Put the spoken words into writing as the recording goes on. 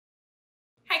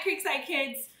Hi Creekside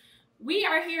kids! We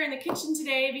are here in the kitchen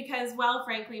today because, well,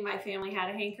 frankly, my family had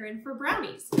a hankering for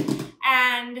brownies.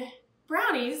 And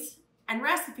brownies and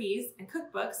recipes and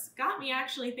cookbooks got me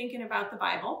actually thinking about the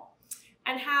Bible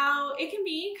and how it can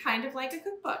be kind of like a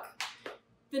cookbook.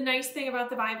 The nice thing about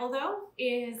the Bible, though,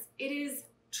 is it is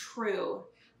true.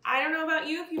 I don't know about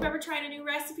you, if you've ever tried a new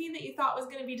recipe that you thought was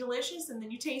going to be delicious and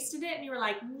then you tasted it and you were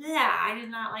like, nah, I did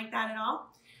not like that at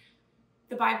all.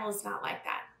 The Bible is not like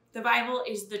that. The Bible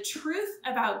is the truth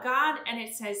about God, and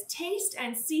it says, taste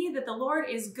and see that the Lord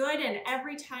is good, and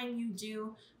every time you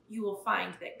do, you will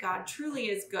find that God truly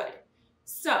is good.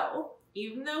 So,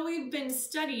 even though we've been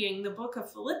studying the book of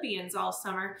Philippians all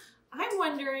summer, I'm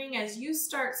wondering, as you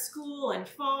start school and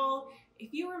fall,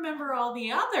 if you remember all the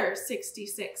other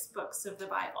 66 books of the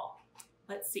Bible.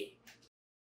 Let's see.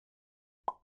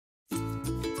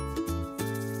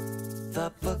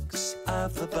 The books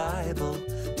of the Bible,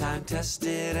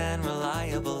 time-tested and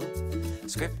reliable.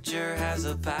 Scripture has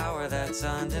a power that's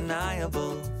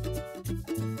undeniable.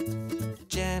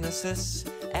 Genesis,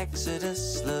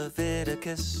 Exodus,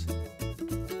 Leviticus,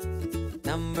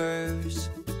 Numbers,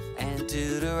 and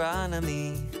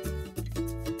Deuteronomy.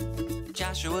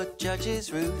 Joshua,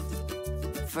 Judges, Ruth,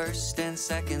 1st and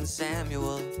 2nd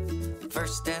Samuel,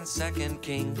 1st and 2nd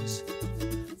Kings,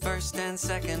 1st and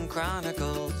 2nd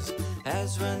Chronicles,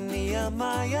 Ezra,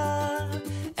 Nehemiah,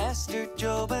 Esther,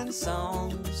 Job, and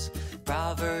Psalms,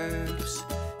 Proverbs,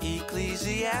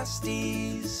 Ecclesiastes,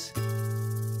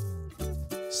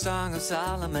 Song of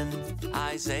Solomon,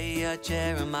 Isaiah,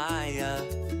 Jeremiah,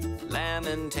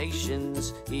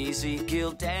 Lamentations,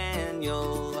 Ezekiel,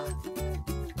 Daniel,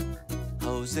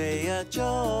 Hosea,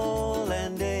 Joel,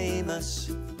 and Amos,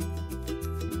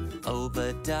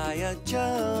 Obadiah,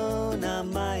 Jonah,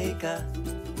 Micah,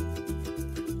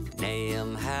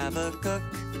 Nahum, Habakkuk,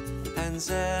 and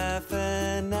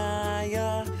Zephaniah,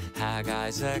 Haggai,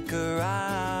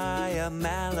 Zechariah,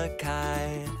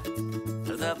 Malachi.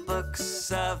 The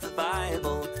books of the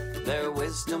Bible, their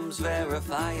wisdom's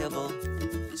verifiable.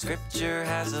 Scripture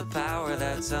has a power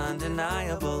that's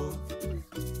undeniable.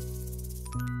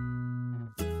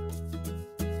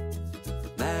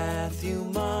 Matthew,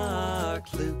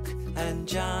 Mark, Luke, and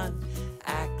John,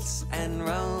 Acts and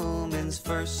Romans,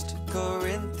 1st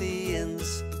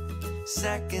Corinthians,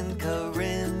 2nd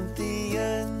Corinthians,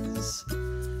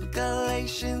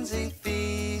 Galatians,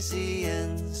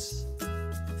 Ephesians,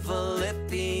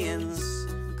 Philippians,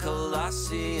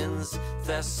 Colossians,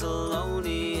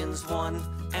 Thessalonians 1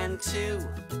 and 2,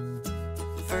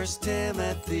 1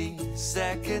 Timothy,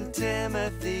 2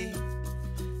 Timothy,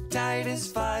 Titus,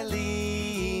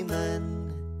 Philemon,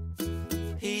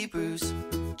 Hebrews,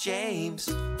 James,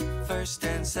 1st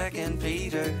and 2nd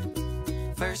Peter,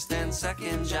 1st and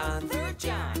 2nd John, 3rd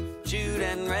John, Jude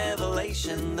and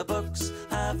Revelation, the books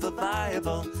of the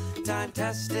Bible,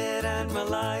 time-tested and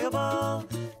reliable.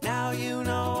 Now you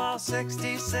know all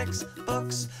 66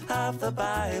 books of the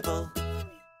Bible.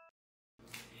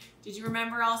 Did you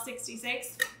remember all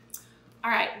 66? All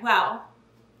right, well,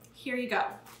 here you go.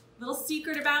 Little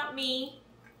secret about me,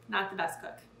 not the best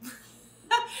cook.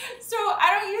 So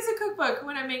I don't use a cookbook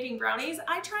when I'm making brownies.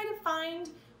 I try to find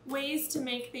ways to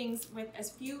make things with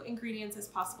as few ingredients as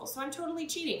possible. So I'm totally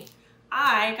cheating.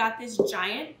 I got this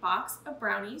giant box of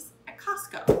brownies at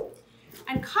Costco.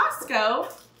 And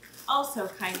Costco also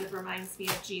kind of reminds me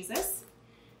of Jesus.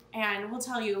 And we'll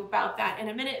tell you about that in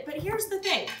a minute. But here's the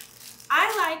thing.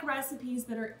 I like recipes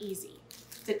that are easy,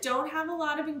 that don't have a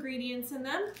lot of ingredients in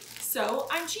them. So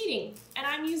I'm cheating, and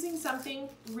I'm using something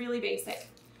really basic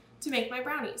to make my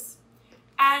brownies.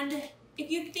 And if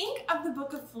you think of the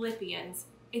book of Philippians,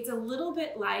 it's a little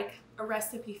bit like a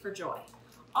recipe for joy.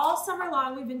 All summer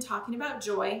long, we've been talking about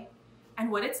joy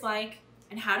and what it's like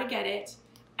and how to get it.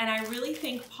 And I really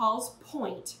think Paul's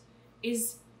point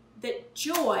is that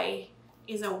joy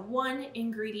is a one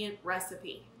ingredient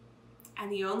recipe.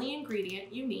 And the only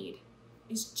ingredient you need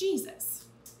is Jesus.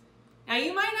 Now,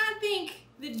 you might not think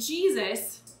that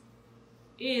Jesus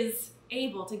is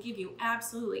able to give you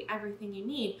absolutely everything you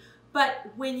need, but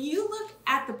when you look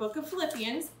at the book of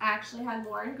Philippians, I actually had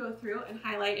Lauren go through and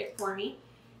highlight it for me.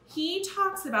 He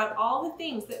talks about all the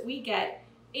things that we get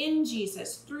in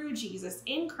Jesus, through Jesus,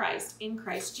 in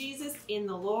Christ Jesus, in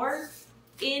the Lord,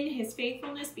 in his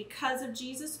faithfulness because of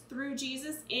Jesus, through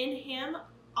Jesus, in him,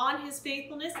 on his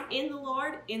faithfulness, in the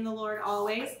Lord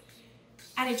always.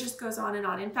 And it just goes on and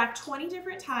on. In fact, 20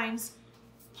 different times,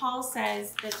 Paul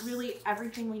says that really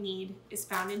everything we need is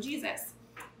found in Jesus.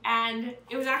 And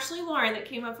it was actually Lauren that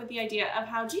came up with the idea of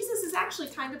how Jesus is actually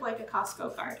kind of like a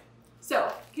Costco card. So,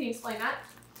 can you explain that?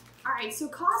 All right, so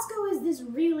Costco is this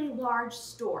really large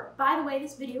store. By the way,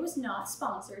 this video is not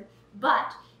sponsored,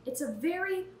 but it's a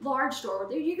very large store.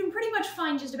 You can pretty much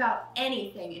find just about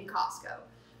anything in Costco.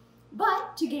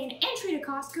 But to gain entry to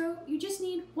Costco, you just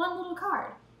need one little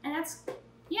card. And that's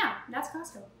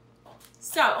Costco.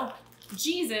 So,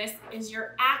 Jesus is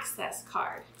your access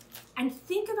card. And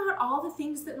think about all the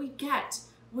things that we get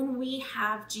when we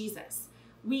have Jesus.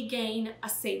 We gain a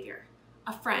Savior,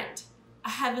 a friend, a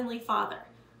heavenly Father,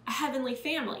 a heavenly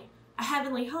family, a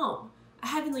heavenly home, a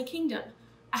heavenly kingdom,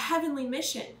 a heavenly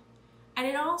mission. And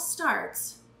it all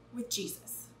starts with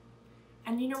Jesus.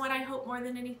 And you know what I hope more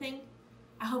than anything?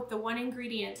 I hope the one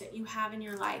ingredient that you have in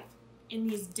your life in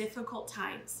these difficult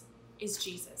times is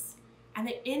Jesus. And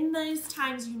that in those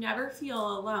times you never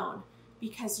feel alone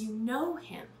because you know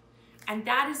him. And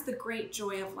that is the great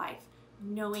joy of life,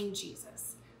 knowing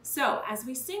Jesus. So as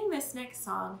we sing this next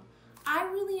song, I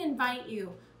really invite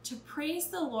you to praise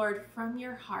the Lord from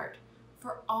your heart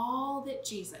for all that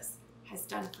Jesus has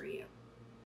done for you.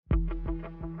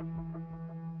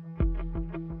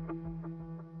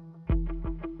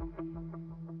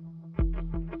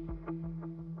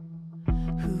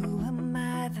 Who am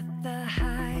I that the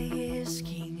highest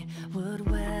king would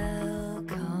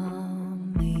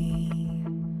welcome me?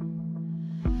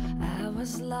 I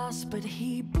was lost, but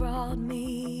he brought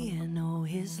me in. Oh,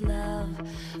 his love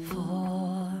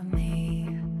for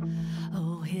me.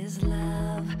 Oh, his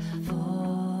love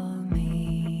for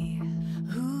me.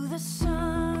 Who the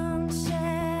sun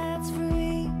sets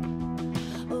free,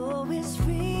 oh, is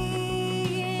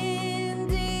free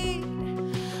indeed.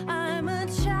 I'm a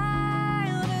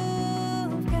child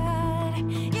of God,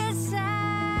 yes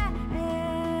I am.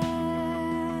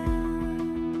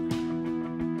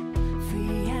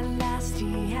 Free at last,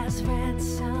 he has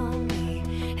ransomed me,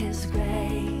 his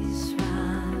grace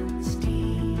runs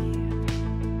deep.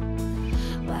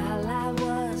 While I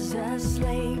was a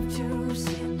slave to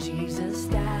sin, Jesus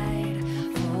died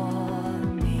for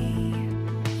me.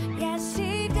 Yes,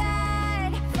 he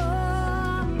died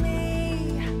for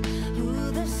me.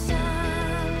 Who the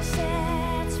sun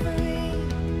sets free,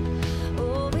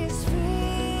 oh, is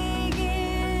free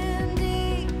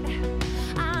indeed.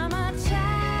 I'm a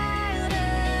child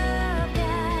of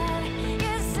God,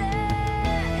 yes I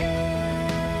am.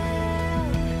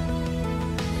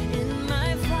 In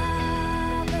my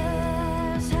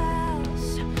Father's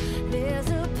house, there's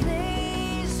a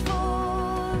place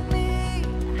for me.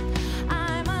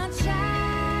 I'm a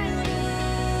child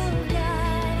of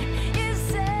God,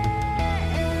 yes I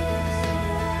am.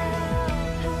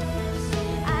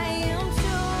 I am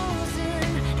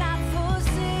chosen, not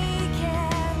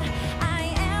forsaken. I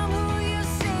am who you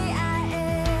say I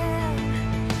am.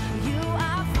 You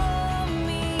are for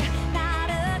me, not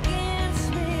against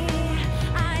me.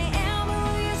 I am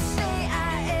who you say I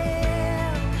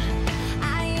am.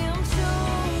 I am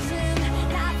chosen,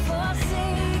 not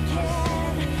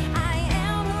forsaken. I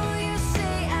am who you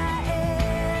say I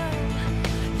am.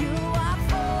 You are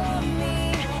for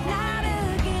me, not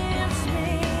against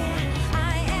me. I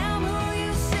am who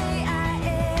you say I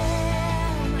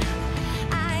am.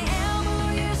 I am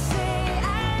who you say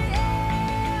I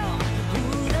am. Who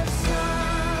the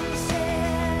sun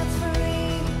sets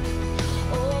free,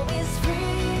 oh, is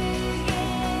free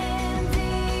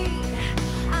indeed.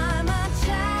 I'm a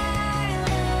child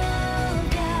of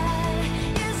God,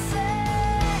 yes I am.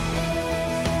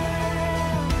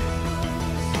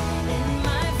 In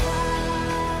my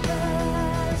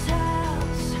Father's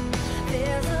house,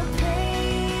 there's a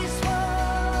place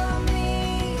for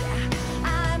me.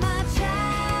 I'm a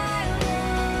child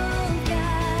of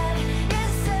God,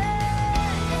 yes I am.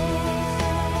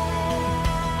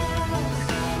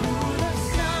 Who the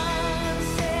sun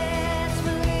sets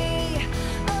free,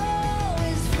 oh,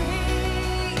 is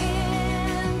free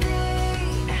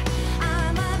indeed.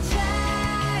 I'm a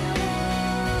child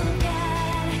of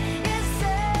God, yes I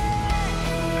am.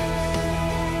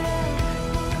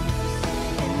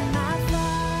 In my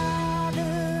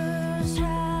Father's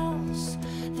house,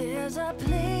 there's a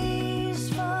place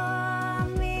for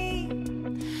me.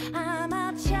 I'm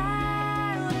a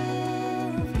child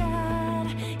of God,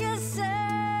 yes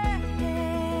I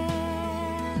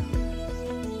am.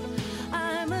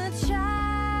 I'm a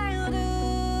child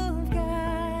of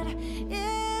God,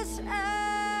 yes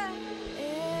I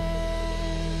am.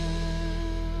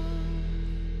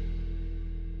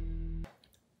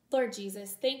 Lord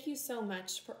Jesus, thank you so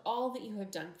much for all that you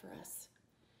have done for us.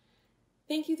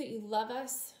 Thank you that you love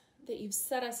us, that you've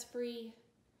set us free,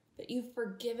 that you've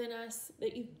forgiven us,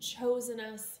 that you've chosen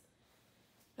us,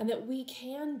 and that we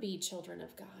can be children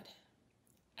of God.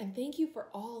 And thank you for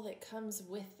all that comes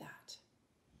with that.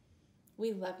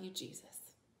 We love you,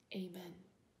 Jesus. Amen.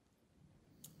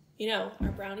 You know, our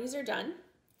brownies are done,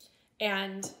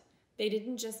 and they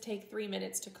didn't just take 3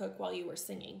 minutes to cook while you were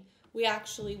singing. We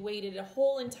actually waited a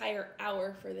whole entire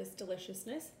hour for this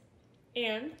deliciousness,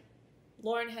 and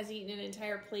Lauren has eaten an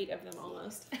entire plate of them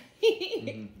almost.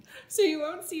 So you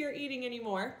won't see her eating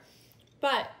anymore.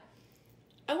 But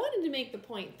I wanted to make the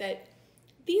point that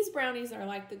these brownies are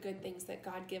like the good things that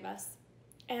God give us.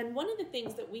 And one of the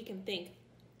things that we can think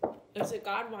is that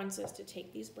God wants us to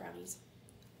take these brownies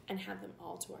and have them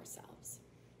all to ourselves.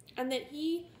 And that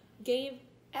he gave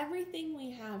everything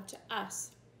we have to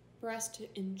us for us to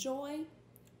enjoy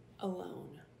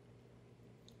alone.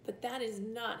 But that is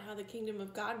not how the kingdom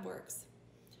of God works.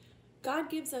 God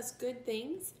gives us good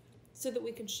things so that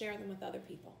we can share them with other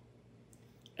people.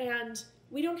 And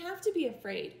we don't have to be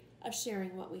afraid of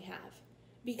sharing what we have,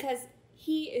 because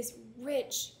he is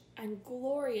rich and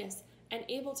glorious and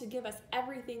able to give us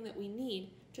everything that we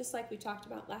need, just like we talked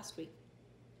about last week.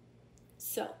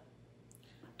 So,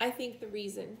 I think the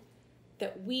reason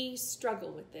that we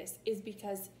struggle with this is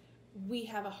because we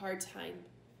have a hard time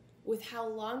with how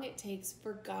long it takes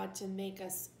for God to make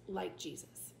us like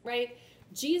Jesus, right?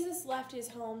 Jesus left his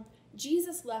home.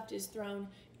 Jesus left his throne.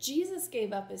 Jesus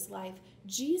gave up his life.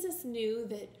 Jesus knew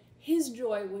that his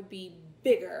joy would be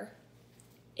bigger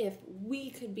if we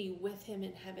could be with him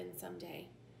in heaven someday.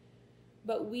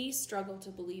 But we struggle to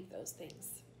believe those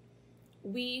things.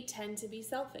 We tend to be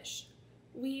selfish.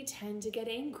 We tend to get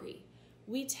angry.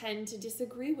 We tend to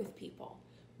disagree with people.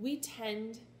 We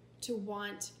tend to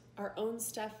want our own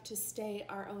stuff to stay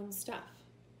our own stuff.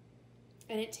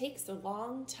 And it takes a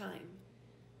long time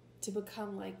to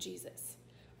become like Jesus.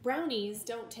 Brownies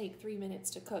don't take 3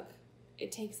 minutes to cook.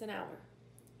 It takes an hour.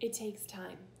 It takes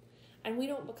time. And we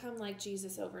don't become like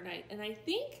Jesus overnight. And I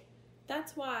think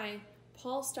that's why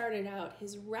Paul started out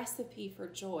his recipe for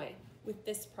joy with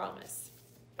this promise.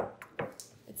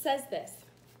 It says this: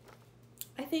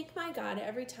 I thank my God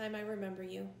every time I remember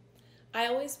you. I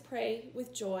always pray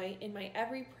with joy in my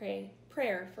every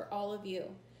prayer for all of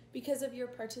you, because of your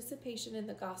participation in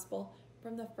the gospel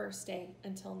from the first day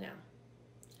until now.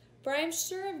 For I am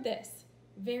sure of this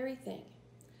very thing,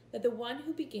 that the one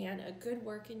who began a good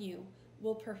work in you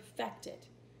will perfect it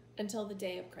until the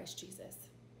day of Christ Jesus.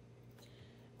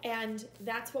 And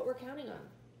that's what we're counting on.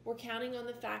 We're counting on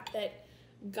the fact that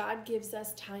God gives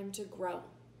us time to grow.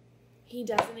 He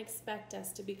doesn't expect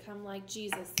us to become like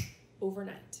Jesus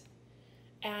overnight.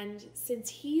 And since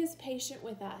he is patient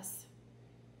with us,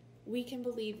 we can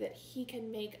believe that he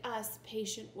can make us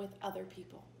patient with other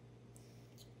people.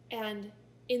 And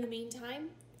in the meantime,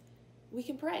 we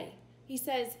can pray. He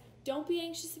says, don't be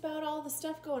anxious about all the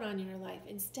stuff going on in your life.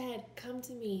 Instead, come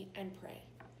to me and pray.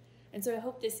 And so I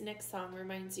hope this next song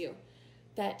reminds you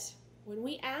that when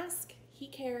we ask, he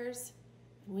cares.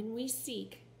 And when we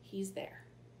seek, he's there.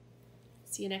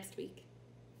 See you next week.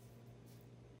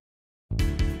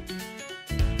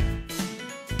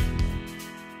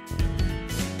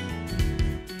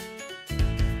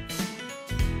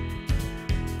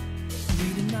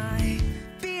 Reading my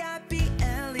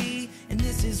Bible, and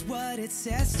this is what it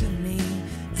says to me.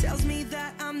 Tells me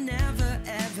that I'm never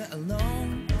ever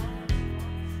alone.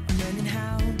 I'm learning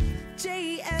how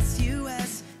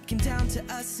Jesus came down to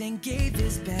us and gave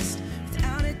his best.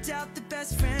 Without a doubt, the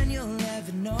best friend you'll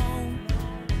ever know.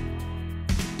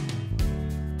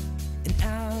 And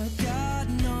our God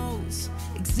knows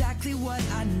exactly what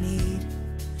I need,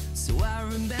 so I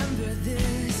remember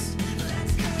this.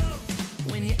 Let's go.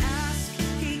 When you ask,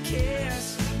 he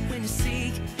cares. When you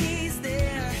seek, he's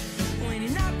there. When you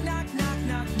knock, knock, knock,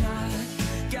 knock, knock,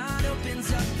 God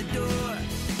opens up the door.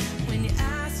 When you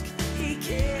ask, he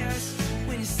cares.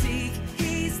 When you seek,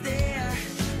 he's there.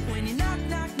 When you knock,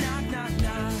 knock, knock, knock,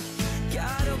 knock,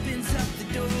 God opens up the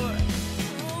door.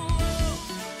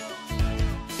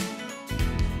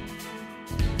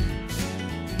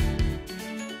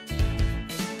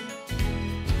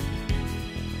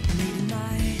 Reading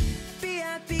my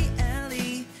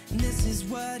Bible, and this is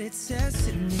what it says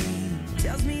to me.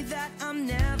 Tells me that I'm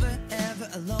never ever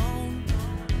alone.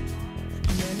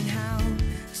 I'm learning how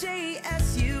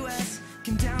Jesus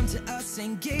came down to us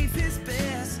and gave his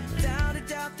best. Without a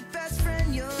doubt, the best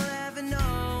friend you'll ever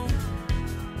know.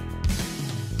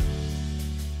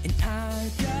 And our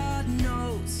God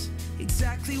knows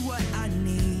exactly what I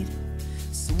need,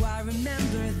 so I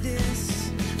remember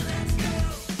this. Let's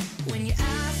go. When you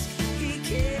ask, he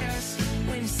cares.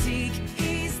 When you seek,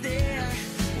 he's there.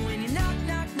 When you knock,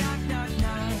 knock, knock, knock,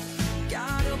 knock,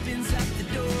 God opens up the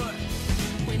door.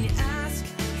 When you ask,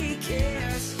 he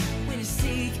cares. When you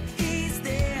seek, he's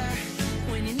there.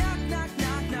 When you knock, knock,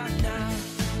 knock, knock, knock,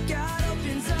 God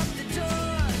opens up the door.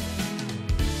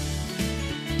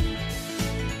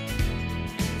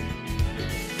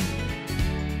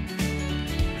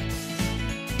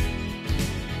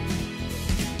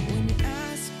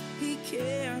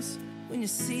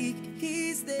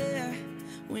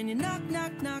 When you knock,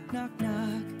 knock, knock, knock,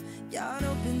 knock, God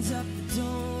opens up the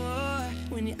door.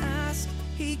 When you ask,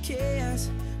 He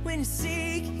cares. When you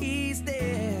seek, He's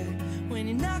there. When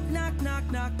you knock, knock, knock,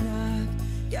 knock, knock,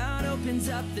 God opens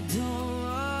up the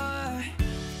door.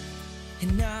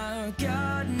 And our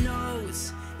God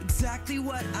knows exactly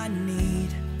what I need,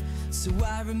 so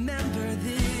I remember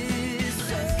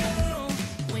this. Oh,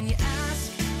 when you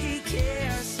ask, He cares.